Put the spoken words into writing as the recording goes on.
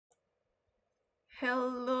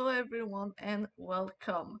Hello everyone and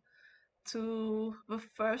welcome to the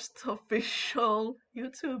first official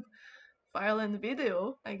YouTube Fyrelain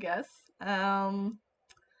video, I guess. The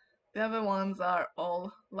other ones are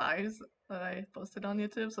all lives that I posted on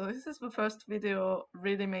YouTube, so this is the first video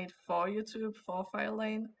really made for YouTube, for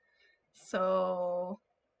Fyrelain. So,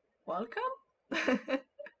 welcome!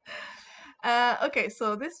 Okay,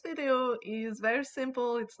 so this video is very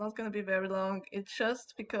simple. It's not going to be very long. It's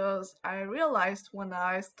just because I realized when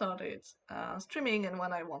I started streaming and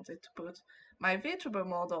when I wanted to put my VTuber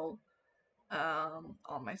model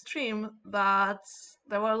on my stream that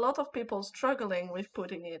there were a lot of people struggling with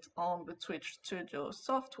putting it on the Twitch Studio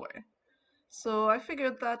software. So I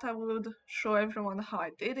figured that I would show everyone how I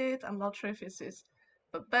did it. I'm not sure if this is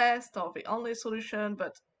the best or the only solution,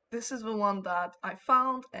 but this is the one that I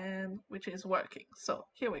found and which is working. So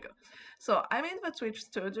here we go. So I'm in the Twitch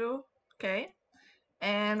Studio, okay?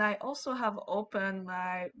 And I also have opened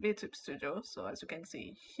my VTube Studio. So as you can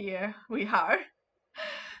see, here we are.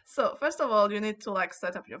 So first of all, you need to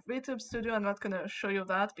set up your VTube Studio. I'm not gonna show you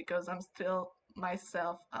that because I'm still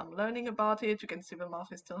I'm learning about it. You can see the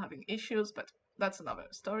mouse is still having issues, but that's another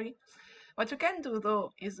story. What you can do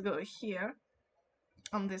though is go here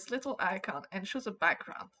on this little icon and choose a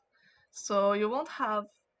background. So you won't have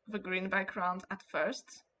the green background at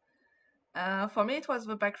first. For me it was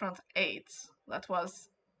the background 8 that was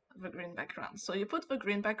the green background. So you put the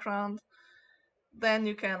green background, then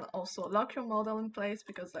you can also lock your model in place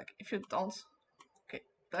because if you don't, okay,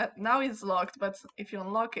 that now it's locked, but if you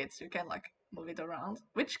unlock it you can move it around,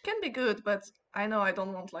 which can be good, but I know I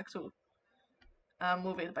don't want to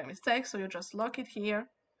move it by mistake, so you just lock it here.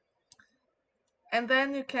 And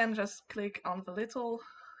then you can just click on the little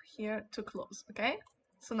here to close, okay?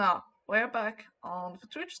 So now we're back on the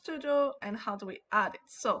Twitch Studio, and how do we add it?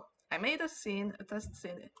 So I made a scene, a test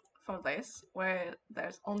scene for this, where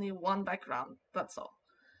there's only one background, that's all.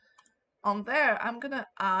 On there, I'm gonna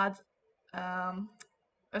add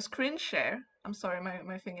a screen share. I'm sorry,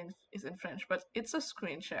 my thing is in French, but it's a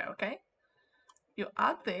screen share, okay? You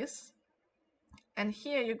add this, and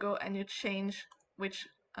here you go and you change which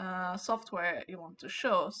software you want to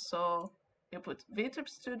show. So you put VTube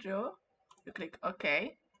Studio, you click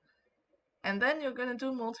OK, and then you're going to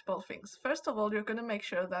do multiple things. First of all, you're going to make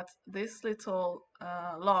sure that this little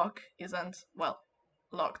lock isn't, well,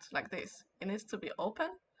 locked like this. It needs to be open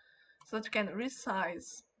so that you can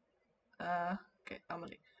resize. Okay,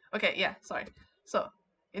 Amelie. Okay, yeah, sorry. So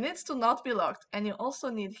it needs to not be locked, and you also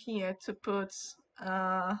need here to put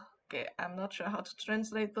okay, I'm not sure how to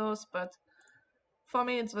translate those, but for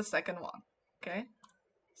me it's the second one, okay?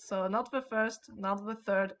 So not the first, not the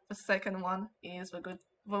third, the second one is the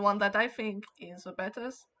one that I think is the better.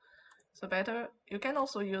 So better. You can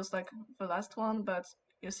also use the last one, but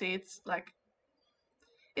you see it's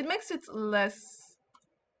it makes it less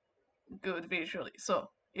good visually. So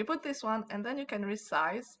you put this one and then you can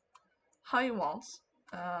resize how you want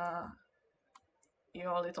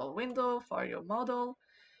your little window for your model.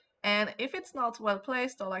 And if it's not well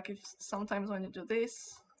placed, or if sometimes when you do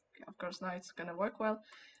this, okay, of course now it's gonna work well,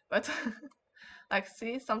 but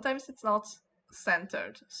see, sometimes it's not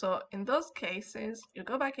centered. So in those cases, you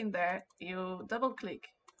go back in there, you double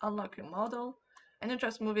click, unlock your model, and you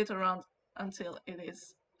just move it around until it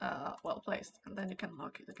is well placed, and then you can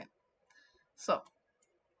lock it again. So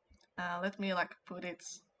let me put it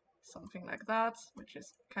something like that, which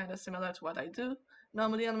is kind of similar to what I do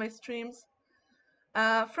normally on my streams.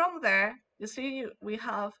 From there, you see we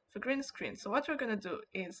have the green screen. So what you're going to do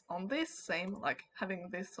is on this same, having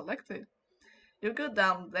this selected, you go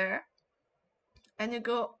down there and you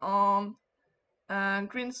go on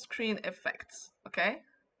green screen effects, okay?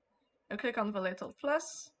 You click on the little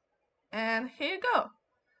plus and here you go.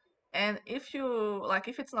 And if you,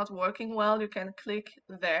 if it's not working well, you can click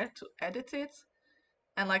there to edit it.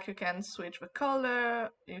 And you can switch the color,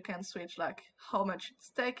 you can switch how much it's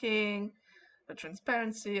taking, the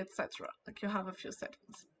transparency, etc. You have a few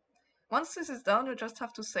settings. Once this is done, you just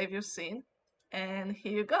have to save your scene, and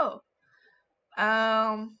here you go.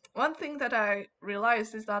 One thing that I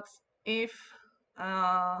realized is that if,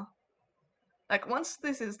 once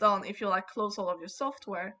this is done, if you close all of your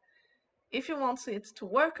software, if you want it to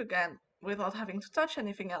work again without having to touch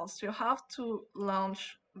anything else, you have to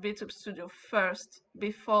launch VTube Studio first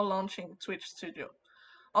before launching Twitch Studio.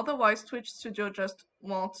 Otherwise, Twitch Studio just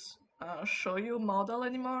won't show you model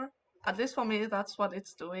anymore. At least for me, that's what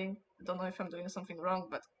it's doing. I don't know if I'm doing something wrong,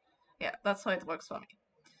 but yeah, that's how it works for me.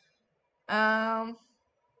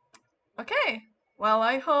 Okay, well,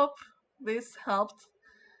 I hope this helped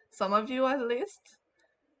some of you at least.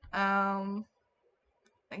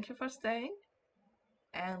 Thank you for staying.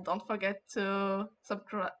 And don't forget to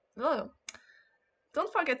subscribe.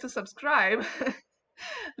 Don't forget to subscribe.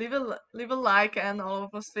 Leave a like and all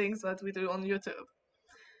of those things that we do on YouTube.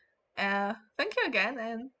 Thank you again,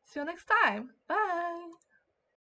 and see you next time. Bye.